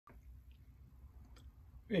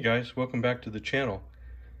Hey guys, welcome back to the channel.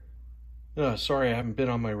 Sorry I haven't been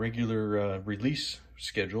on my regular release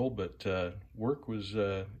schedule, but work was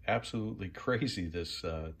absolutely crazy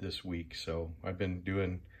this week. So I've been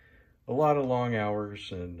doing a lot of long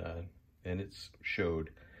hours, and it's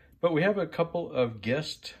showed. But we have a couple of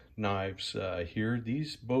guest knives here.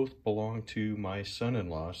 These both belong to my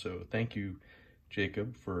son-in-law. So thank you,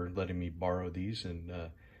 Jacob, for letting me borrow these and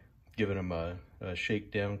giving them a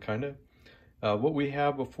shakedown kind of. What we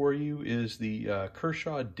have before you is the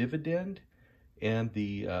Kershaw Dividend and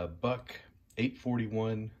the Buck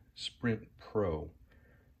 841 Sprint Pro.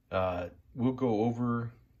 We'll go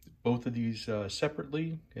over both of these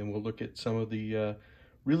separately, and we'll look at some of the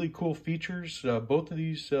really cool features. Both of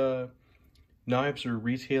these knives are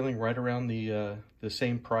retailing right around the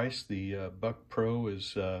same price. The Buck Pro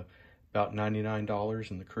is about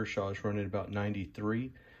 $99, and the Kershaw is running about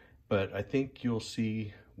 $93. But I think you'll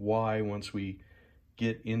see why once we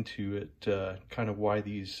get into it, kind of why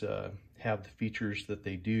these have the features that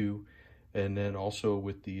they do. And then also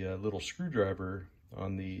with the little screwdriver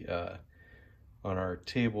on the on our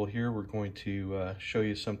table here, we're going to show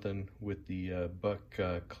you something with the Buck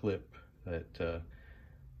clip that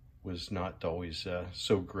was not always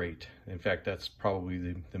so great. In fact, that's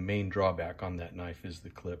probably the main drawback on that knife is the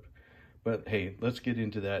clip. But hey, let's get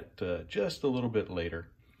into that just a little bit later.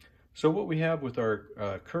 So what we have with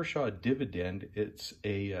our Kershaw Dividend, it's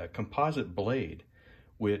a composite blade,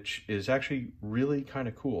 which is actually really kind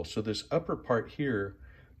of cool. So this upper part here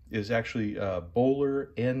is actually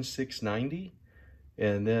Bowler N690,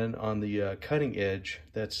 and then on the cutting edge,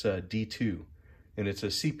 that's D2, and it's a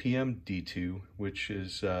CPM D2, which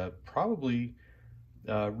is probably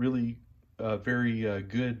really very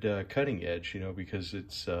good cutting edge, because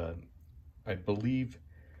it's, I believe,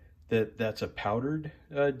 that's a powdered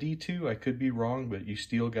D2. I could be wrong, but you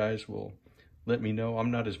steel guys will let me know.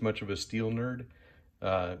 I'm not as much of a steel nerd.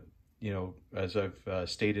 As I've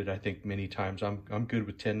stated, I think many times, I'm good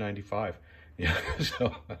with 1095. Yeah,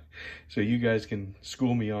 so you guys can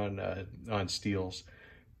school me on steels.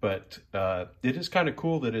 But it is kind of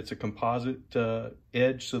cool that it's a composite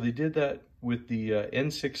edge. So they did that with the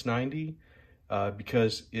N690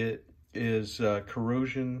 because it is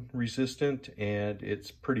corrosion resistant and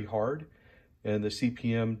it's pretty hard, and the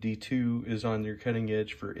CPM D2 is on your cutting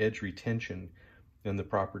edge for edge retention and the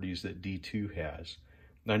properties that D2 has.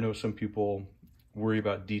 And I know some people worry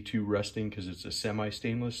about D2 rusting because it's a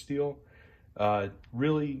semi-stainless steel.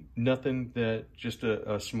 Really nothing, that just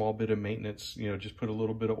a small bit of maintenance, just put a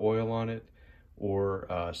little bit of oil on it,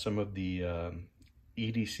 or some of the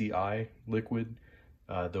EDCI liquid.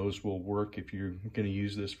 Those will work if you're going to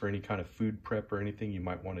use this for any kind of food prep or anything. You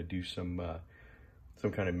might want to do some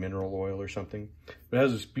kind of mineral oil or something. It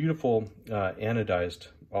has this beautiful anodized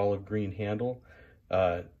olive green handle.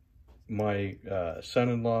 My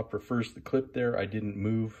son-in-law prefers the clip there. I didn't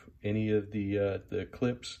move any of the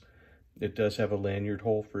clips. It does have a lanyard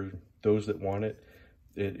hole for those that want it.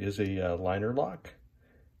 It is a liner lock.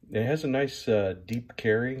 It has a nice deep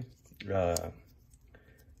carry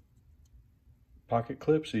pocket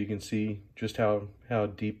clip, so you can see just how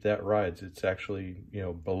deep that rides. It's actually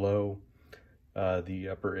below the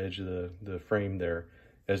upper edge of the frame there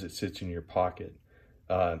as it sits in your pocket.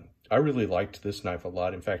 I really liked this knife a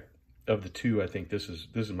lot. In fact, of the two, I think this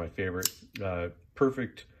is my favorite.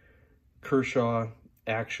 Perfect Kershaw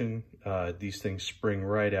action. These things spring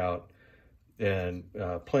right out, and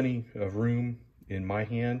plenty of room in my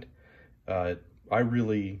hand. But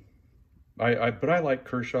I like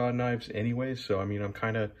Kershaw knives anyway, so I mean, I'm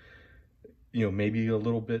kind of, maybe a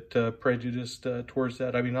little bit prejudiced towards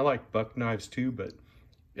that. I mean, I like Buck knives too, but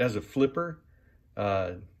as a flipper,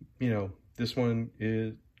 this one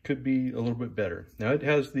could be a little bit better. Now it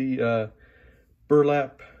has the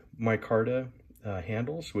burlap micarta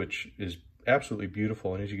handles, which is absolutely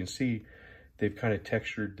beautiful, and as you can see, they've kind of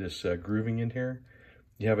textured this grooving in here.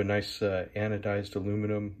 You have a nice anodized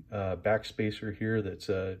aluminum backspacer here that's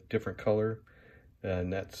a different color,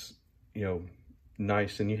 and that's,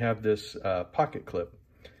 nice. And you have this pocket clip.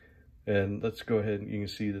 And let's go ahead, and you can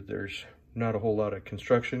see that there's not a whole lot of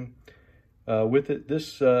construction with it.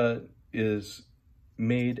 This is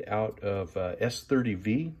made out of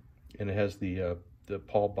S30V, and it has the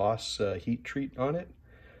Paul Boss heat treat on it.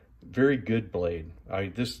 Very good blade.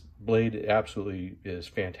 This blade absolutely is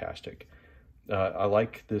fantastic. I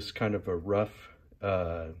like this kind of a rough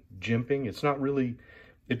jimping. It's not really,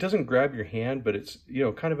 it doesn't grab your hand, but it's,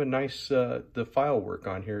 kind of a nice, the file work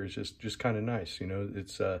on here is just kind of nice.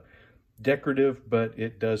 It's decorative, but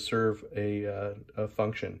it does serve a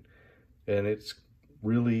function. And it's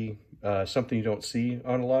really something you don't see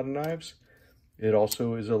on a lot of knives. It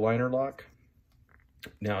also is a liner lock.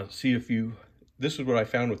 Now, see if you, this is what I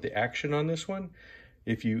found with the action on this one.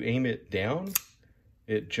 If you aim it down,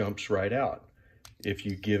 it jumps right out. If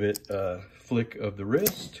you give it a flick of the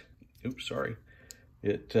wrist, oops, sorry,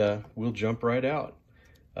 it will jump right out.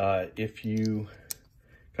 If you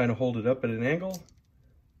kind of hold it up at an angle,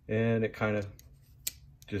 and it kind of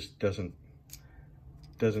just doesn't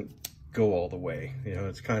go all the way. You know,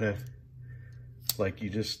 it's kind of like you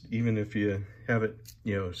just, even if you have it,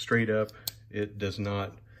 you know, straight up, it does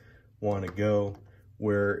not want to go.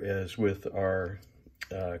 Whereas with our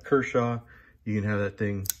Kershaw, you can have that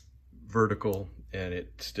thing vertical and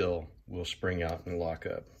it still will spring out and lock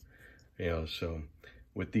up. You know, so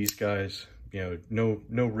with these guys, you know,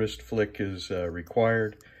 no wrist flick is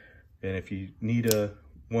required. And if you need a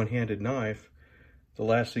one-handed knife, the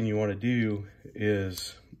last thing you want to do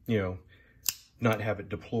is, you know, not have it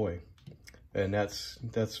deploy. And that's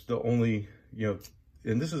the only, you know,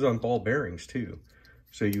 and this is on ball bearings too.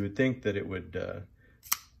 So you would think that it would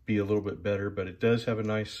be a little bit better, but it does have a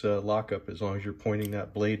nice lockup as long as you're pointing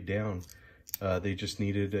that blade down. They just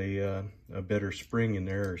needed a better spring in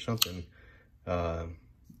there or something.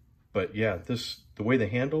 But yeah, the way the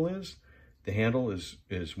handle is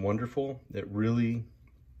wonderful. It really,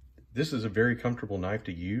 this is a very comfortable knife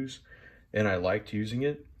to use, and I liked using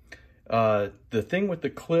it. The thing with the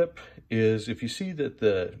clip is, if you see that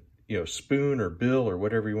the, you know, spoon or bill or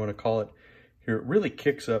whatever you want to call it here, it really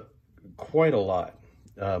kicks up quite a lot,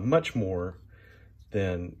 much more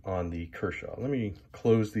than on the Kershaw. Let me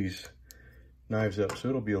close these knives up so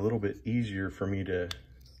it'll be a little bit easier for me to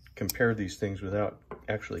compare these things without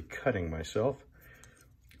actually cutting myself.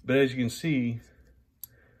 But as you can see,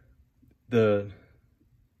 the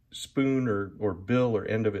spoon or bill or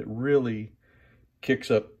end of it really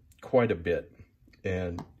kicks up quite a bit.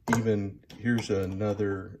 And even here's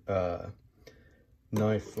another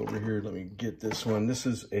knife over here. Let me get this one. This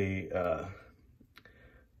is a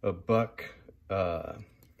buck.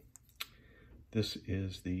 This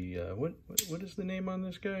is the what is the name on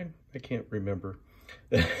this guy? I can't remember.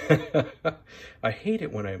 I hate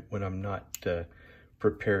it when I'm not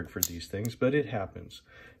prepared for these things, but it happens.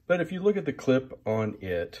 But if you look at the clip on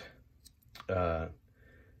it,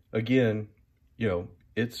 again, you know,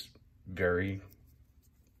 it's very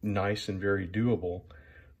nice and very doable.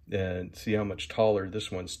 And see how much taller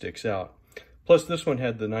this one sticks out. Plus this one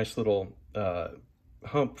had the nice little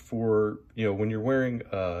hump for, you know, when you're wearing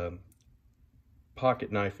a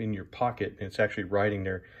pocket knife in your pocket and it's actually riding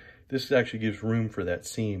there, this actually gives room for that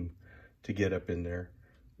seam to get up in there.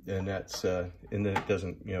 And that's, and then it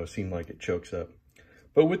doesn't, you know, seem like it chokes up.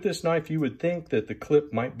 But with this knife, you would think that the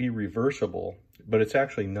clip might be reversible, but it's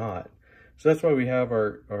actually not. So that's why we have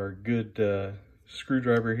our good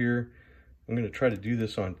screwdriver here. I'm going to try to do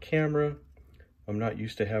this on camera. I'm not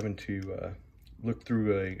used to having to look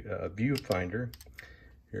through a viewfinder.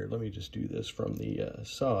 Here, let me just do this from the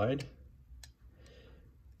side.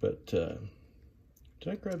 But did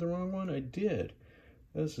I grab the wrong one? I did.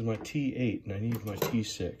 This is my T8 and I need my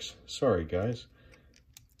T6. Sorry, guys.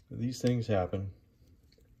 These things happen.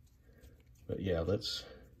 But yeah, let's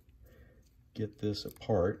get this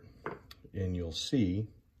apart and you'll see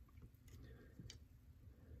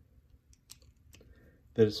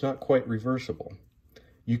that it's not quite reversible.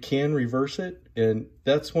 You can reverse it, and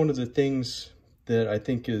that's one of the things that I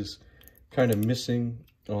think is kind of missing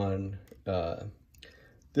on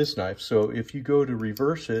this knife. So if you go to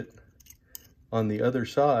reverse it on the other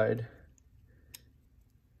side,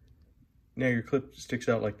 now your clip sticks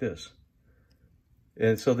out like this.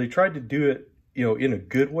 And so they tried to do it, you know, in a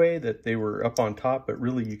good way, that they were up on top, but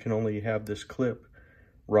really you can only have this clip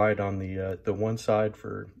ride on the one side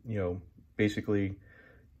for, you know, basically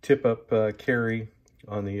tip up carry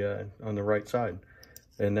on the right side,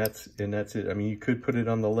 and that's it. I mean, you could put it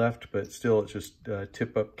on the left, but still it's just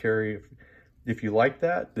tip up carry. If you like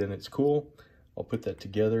that, then it's cool. I'll put that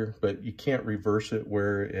together, but you can't reverse it.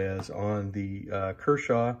 Whereas on the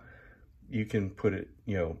Kershaw, you can put it,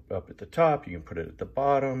 you know, up at the top, you can put it at the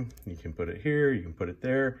bottom, you can put it here, you can put it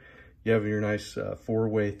there. You have your nice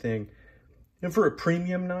four-way thing. And for a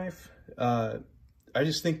premium knife, I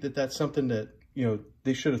just think that that's something that, you know,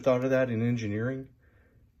 they should have thought of that in engineering,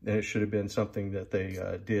 and it should have been something that they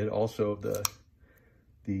did. Also,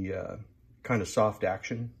 the kind of soft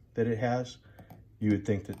action that it has, you would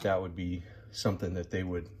think that that would be something that they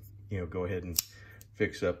would, you know, go ahead and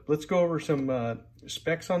fix up. Let's go over some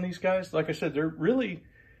specs on these guys. Like I said, they're really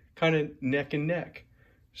kind of neck and neck.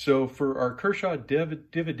 So for our Kershaw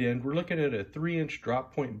Dividend, we're looking at a 3-inch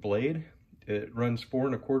drop point blade. It runs 4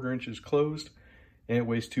 1/4 inches closed, and it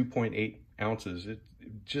weighs 2.8 ounces. It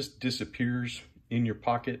just disappears in your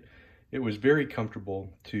pocket. It was very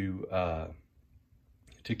comfortable to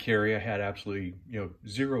carry. I had absolutely,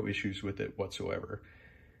 zero issues with it whatsoever.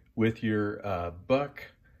 With your buck,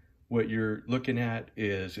 what you're looking at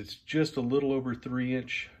is it's just a little over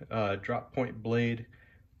 3-inch drop point blade,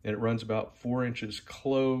 and it runs about 4 inches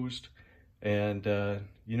closed. And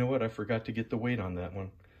you know what? I forgot to get the weight on that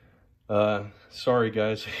one. Sorry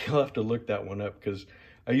guys, you'll have to look that one up because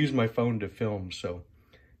I use my phone to film. So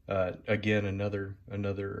again, another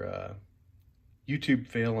YouTube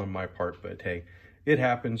fail on my part, but hey, it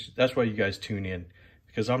happens. That's why you guys tune in,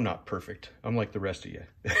 because I'm not perfect. I'm like the rest of you.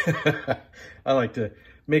 I like to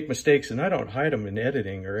make mistakes, and I don't hide them in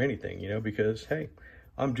editing or anything, because hey,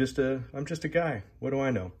 I'm just a guy. What do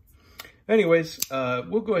I know? Anyways,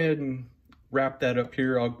 we'll go ahead and wrap that up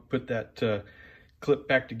here. I'll put that clip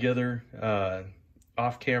back together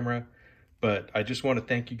off camera, but I just want to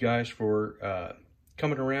thank you guys for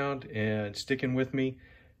coming around and sticking with me.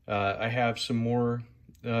 I have some more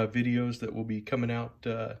videos that will be coming out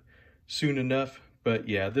soon enough. But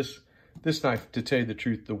yeah, this knife, to tell you the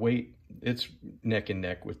truth, the weight, it's neck and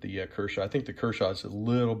neck with the Kershaw. I think the Kershaw is a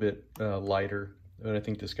little bit lighter, and I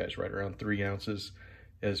think this guy's right around 3 ounces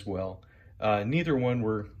as well. Neither one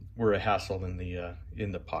were a hassle in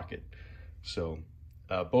the pocket. So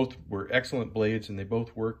both were excellent blades, and they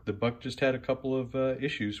both worked. The buck just had a couple of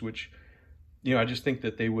issues, which, I just think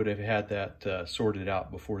that they would have had that sorted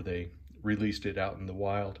out before they released it out in the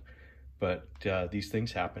wild. But these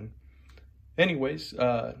things happen. Anyways,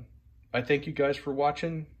 I thank you guys for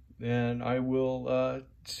watching, and I will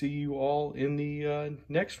see you all in the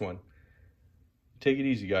next one. Take it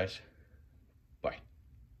easy, guys.